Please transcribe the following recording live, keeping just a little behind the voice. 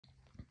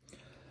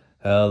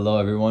Hello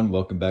everyone,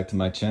 welcome back to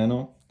my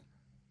channel.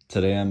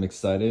 Today I'm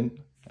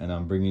excited and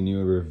I'm bringing you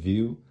a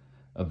review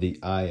of the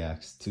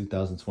Ajax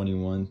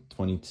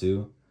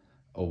 2021-22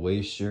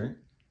 away shirt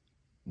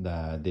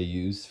that they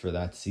used for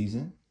that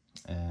season.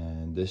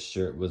 And this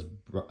shirt was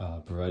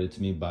provided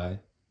to me by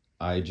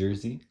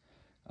IJersey.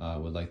 I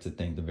would like to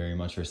thank them very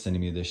much for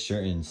sending me this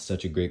shirt in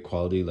such a great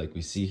quality like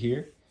we see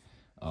here.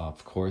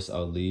 Of course,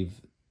 I'll leave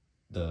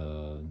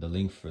the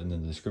link in the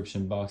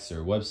description box,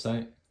 their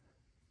website,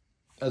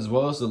 as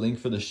well as the link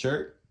for the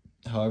shirt.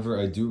 However,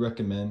 I do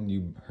recommend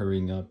you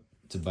hurrying up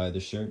to buy the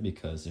shirt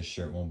because the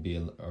shirt won't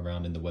be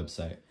around in the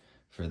website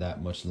for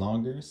that much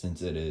longer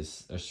since it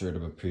is a shirt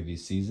of a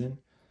previous season.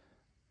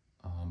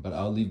 But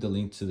I'll leave the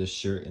link to the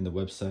shirt in the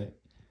website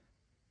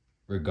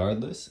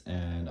regardless.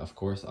 And of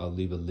course, I'll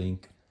leave a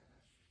link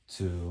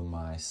to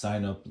my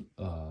sign up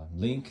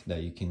link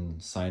that you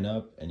can sign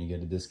up and you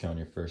get a discount on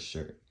your first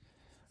shirt.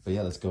 But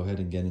yeah, let's go ahead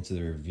and get into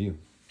the review.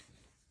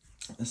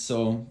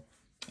 So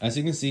as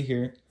you can see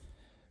here,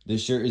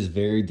 this shirt is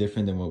very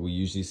different than what we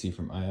usually see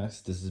from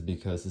Ajax. This is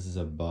because this is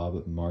a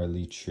Bob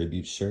Marley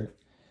tribute shirt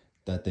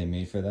that they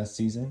made for that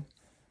season.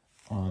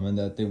 And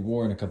that they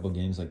wore in a couple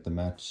games, like the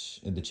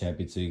match in the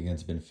Champions League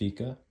against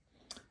Benfica.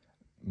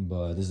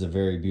 But this is a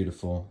very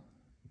beautifully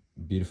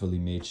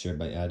made shirt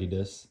by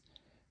Adidas.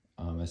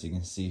 As you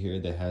can see here,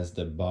 that has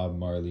the Bob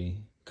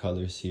Marley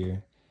colors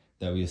here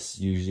that we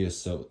usually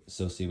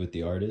associate with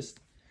the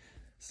artist.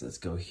 So let's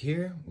go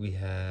here. We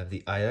have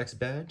the Ajax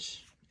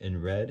badge in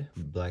red,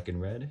 black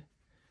and red,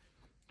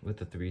 with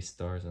the 3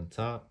 stars on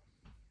top,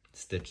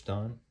 stitched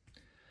on,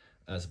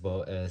 as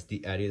well as the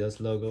Adidas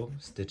logo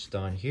stitched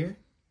on here.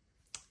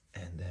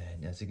 And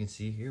then, as you can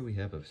see here, we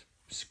have a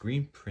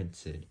screen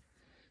printed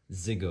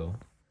Ziggo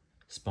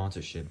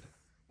sponsorship,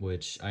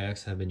 which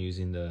Ajax have been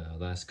using the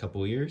last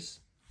couple years.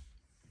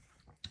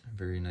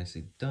 Very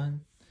nicely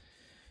done.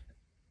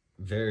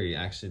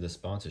 Actually, the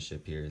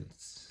sponsorship here,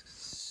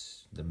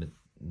 the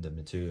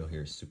material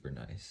here is super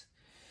nice.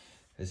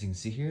 As you can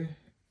see here,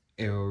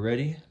 Aero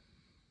Ready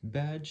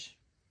badge.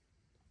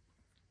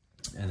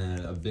 And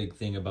then a big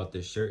thing about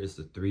this shirt is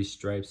the 3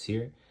 stripes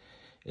here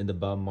in the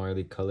Bob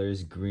Marley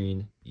colors,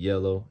 green,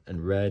 yellow,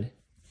 and red.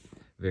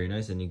 Very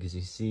nice. And you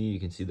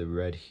can see the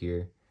red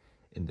here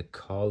in the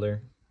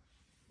collar.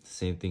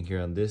 Same thing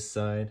here on this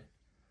side.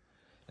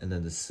 And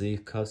then the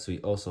sleeve cuffs, we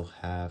also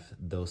have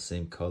those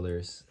same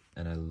colors.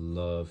 And I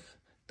love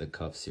the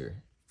cuffs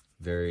here.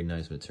 Very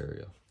nice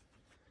material.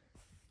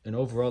 And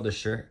overall, the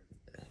shirt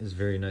is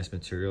very nice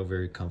material,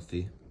 very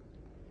comfy.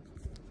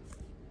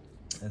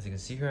 As you can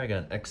see here, I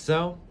got an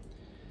XL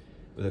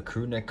with a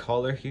crew neck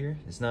collar here.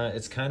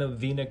 It's kind of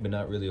V-neck, but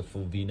not really a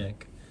full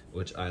V-neck,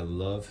 which I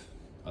love.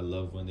 I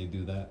love when they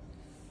do that.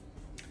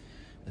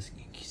 As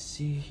you can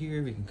see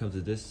here, we can come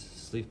to this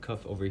sleeve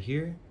cuff over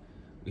here.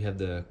 We have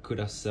the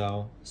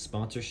Curaçao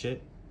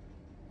sponsorship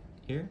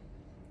here.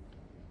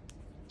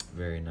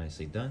 Very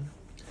nicely done.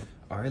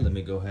 All right, let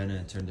me go ahead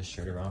and turn this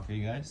shirt around for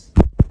you guys.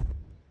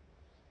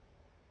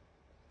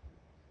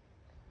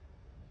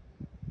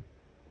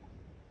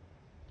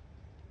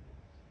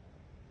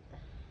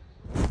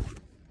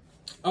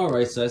 All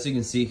right, so as you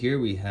can see here,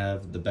 we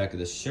have the back of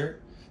the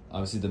shirt.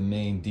 Obviously, the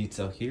main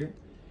detail here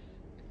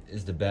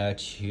is the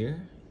badge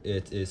here.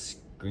 It is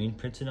screen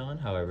printed on.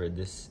 However,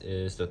 this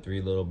is the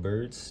 3 little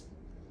birds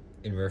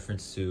in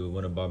reference to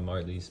one of Bob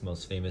Marley's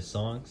most famous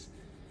songs,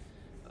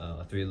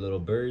 3 Little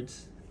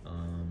Birds.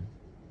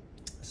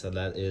 So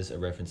that is a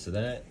reference to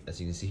that.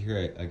 As you can see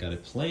here, I got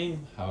it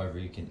plain. However,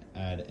 you can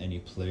add any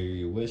player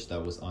you wish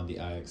that was on the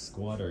Ajax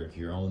squad, or if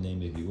your own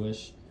name if you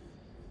wish.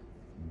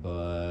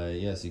 But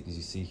yes, you can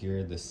see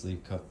here the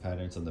sleeve cuff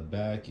patterns on the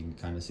back. You can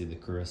kind of see the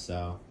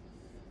Curaçao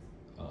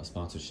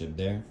sponsorship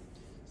there.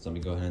 So let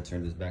me go ahead and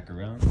turn this back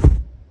around.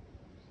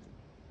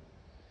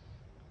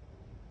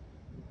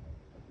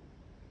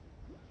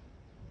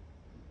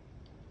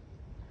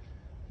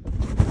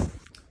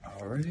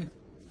 All right, there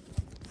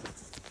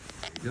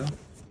you go.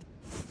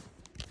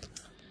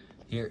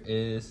 Here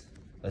is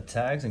the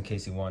tags in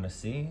case you want to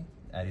see.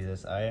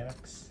 Adidas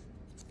Ajax.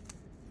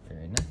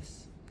 Very nice.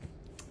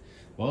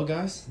 Well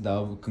guys, that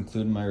will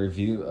conclude my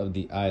review of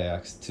the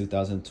Ajax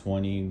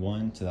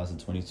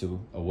 2021-2022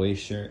 away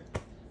shirt.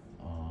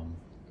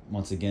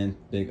 Once again,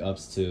 big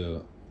ups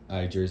to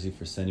IJersey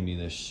for sending me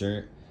this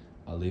shirt.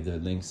 I'll leave the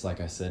links, like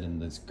I said, in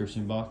the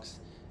description box.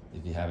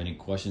 If you have any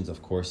questions,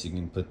 of course, you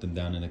can put them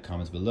down in the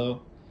comments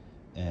below.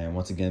 And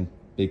once again,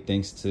 big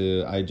thanks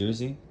to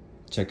IJersey.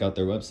 Check out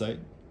their website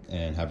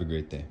and have a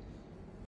great day.